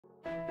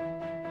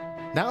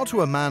Now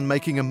to a man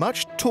making a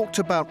much talked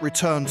about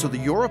return to the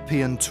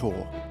European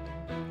Tour.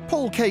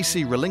 Paul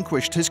Casey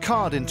relinquished his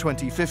card in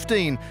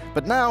 2015,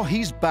 but now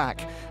he's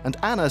back, and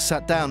Anna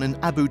sat down in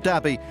Abu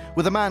Dhabi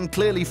with a man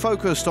clearly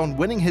focused on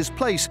winning his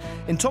place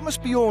in Thomas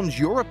Bjorn's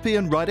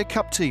European Ryder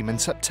Cup team in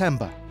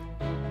September.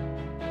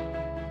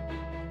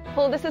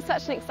 Paul, this is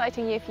such an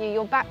exciting year for you.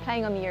 You're back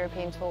playing on the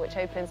European Tour, which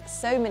opens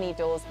so many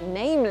doors,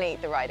 namely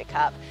the Ryder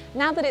Cup.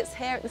 Now that it's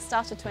here at the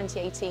start of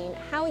 2018,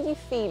 how are you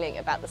feeling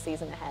about the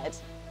season ahead?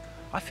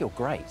 I feel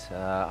great.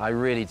 I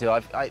really do.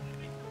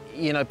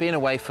 You know, being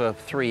away for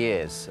 3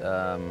 years,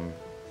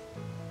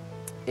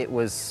 it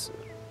was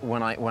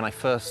when I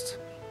first,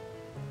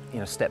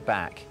 stepped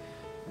back,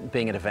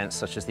 being at events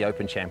such as the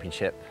Open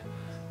Championship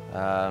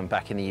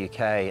back in the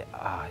UK,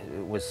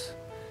 it was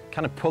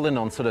kind of pulling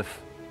on sort of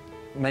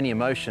many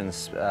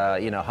emotions,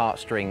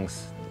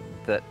 heartstrings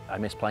that I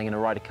miss playing in a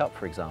Ryder Cup,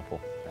 for example.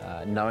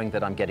 Knowing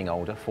that I'm getting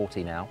older,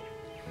 40 now,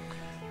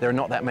 there are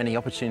not that many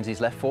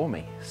opportunities left for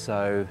me.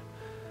 So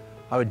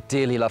I would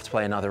dearly love to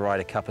play another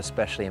Ryder Cup,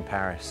 especially in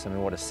Paris. I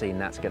mean, what a scene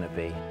that's going to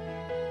be.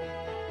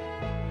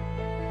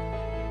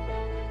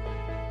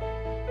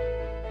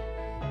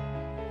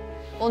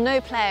 Well,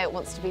 no player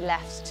wants to be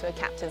left to a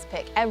captain's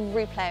pick.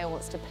 Every player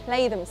wants to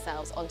play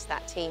themselves onto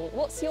that team.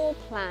 What's your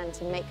plan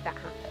to make that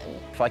happen?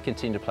 If I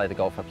continue to play the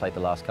golf I've played the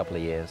last couple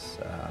of years,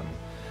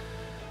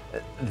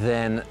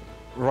 then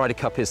Ryder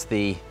Cup is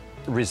the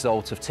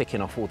result of ticking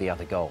off all the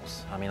other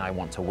goals. I mean, I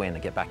want to win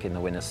and get back in the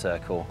winner's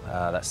circle.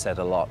 That said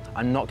a lot.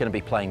 I'm not going to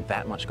be playing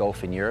that much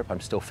golf in Europe.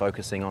 I'm still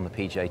focusing on the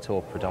PGA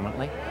Tour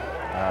predominantly,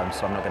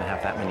 so I'm not going to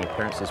have that many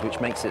appearances, which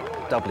makes it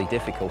doubly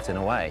difficult in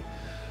a way.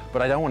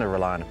 But I don't want to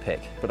rely on a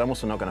pick. But I'm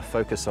also not going to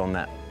focus on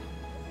that,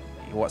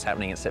 what's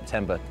happening in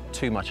September,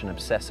 too much and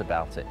obsess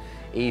about it,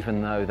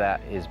 even though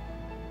that is,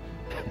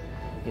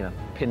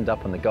 pinned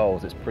up on the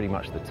goals. It's pretty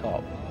much the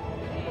top.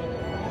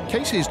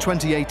 Casey's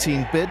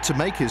 2018 bid to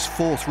make his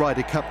 4th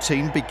Ryder Cup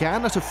team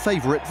began at a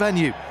favourite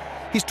venue.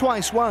 He's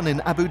twice won in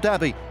Abu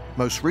Dhabi,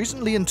 most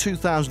recently in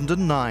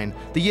 2009,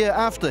 the year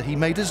after he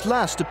made his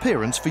last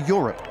appearance for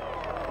Europe.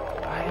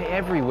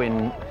 Every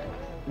win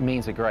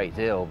means a great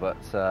deal,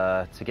 but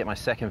to get my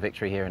 2nd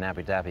victory here in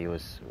Abu Dhabi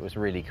was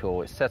really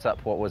cool. It set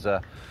up what was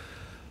a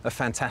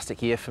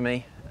fantastic year for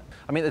me.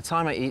 I mean, at the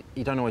time,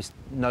 you don't always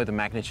know the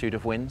magnitude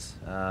of wins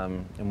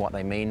and what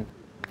they mean.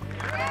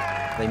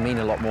 They mean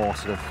a lot more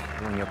sort of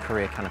when your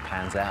career kind of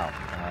pans out,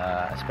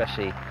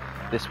 especially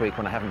this week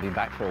when I haven't been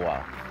back for a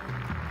while.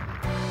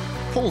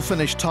 Paul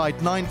finished tied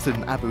 9th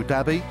in Abu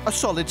Dhabi, a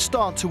solid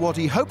start to what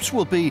he hopes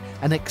will be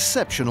an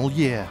exceptional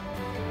year.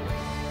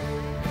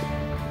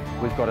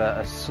 We've got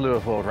a slew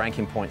of world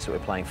ranking points that we're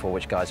playing for,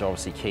 which guys are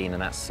obviously keen,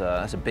 and that's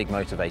a big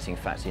motivating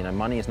factor. You know,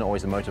 money is not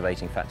always the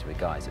motivating factor with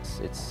guys.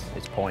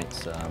 It's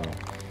points.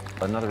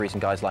 Another reason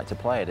guys like to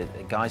play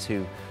it, guys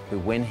who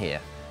win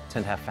here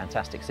tend to have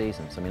fantastic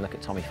seasons. I mean, look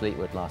at Tommy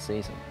Fleetwood last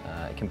season.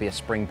 It can be a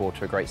springboard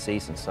to a great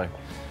season, so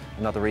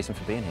another reason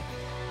for being here.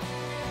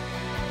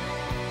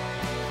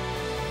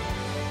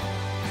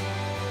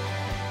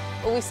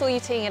 Well, we saw you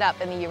teeing it up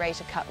in the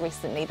Eurasia Cup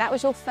recently. That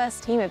was your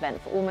first team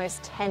event for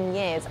almost 10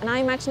 years, and I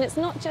imagine it's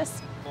not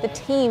just the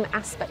team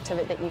aspect of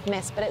it that you've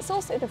missed, but it's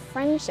also the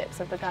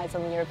friendships of the guys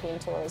on the European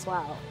Tour as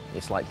well.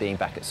 It's like being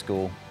back at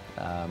school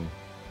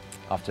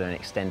after an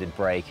extended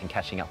break and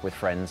catching up with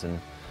friends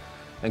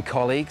and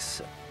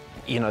colleagues.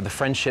 You know, the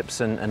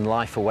friendships and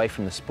life away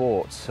from the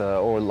sport,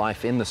 or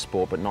life in the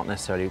sport, but not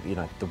necessarily,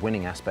 the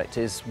winning aspect,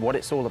 is what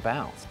it's all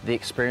about. The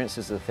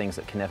experiences are the things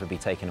that can never be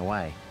taken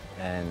away.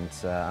 And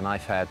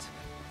I've had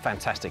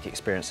fantastic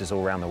experiences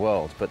all around the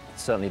world, but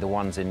certainly the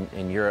ones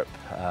in Europe,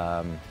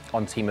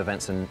 on team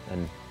events and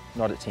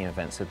not at team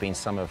events, have been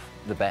some of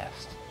the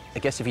best. I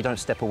guess if you don't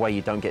step away,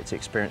 you don't get to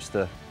experience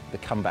the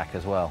comeback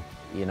as well.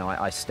 You know,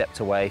 I stepped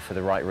away for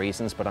the right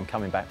reasons, but I'm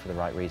coming back for the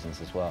right reasons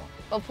as well.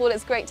 Well, Paul,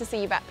 it's great to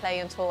see you back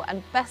playing on tour,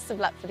 and best of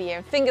luck for the year.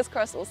 And fingers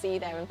crossed we'll see you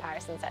there in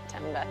Paris in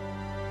September.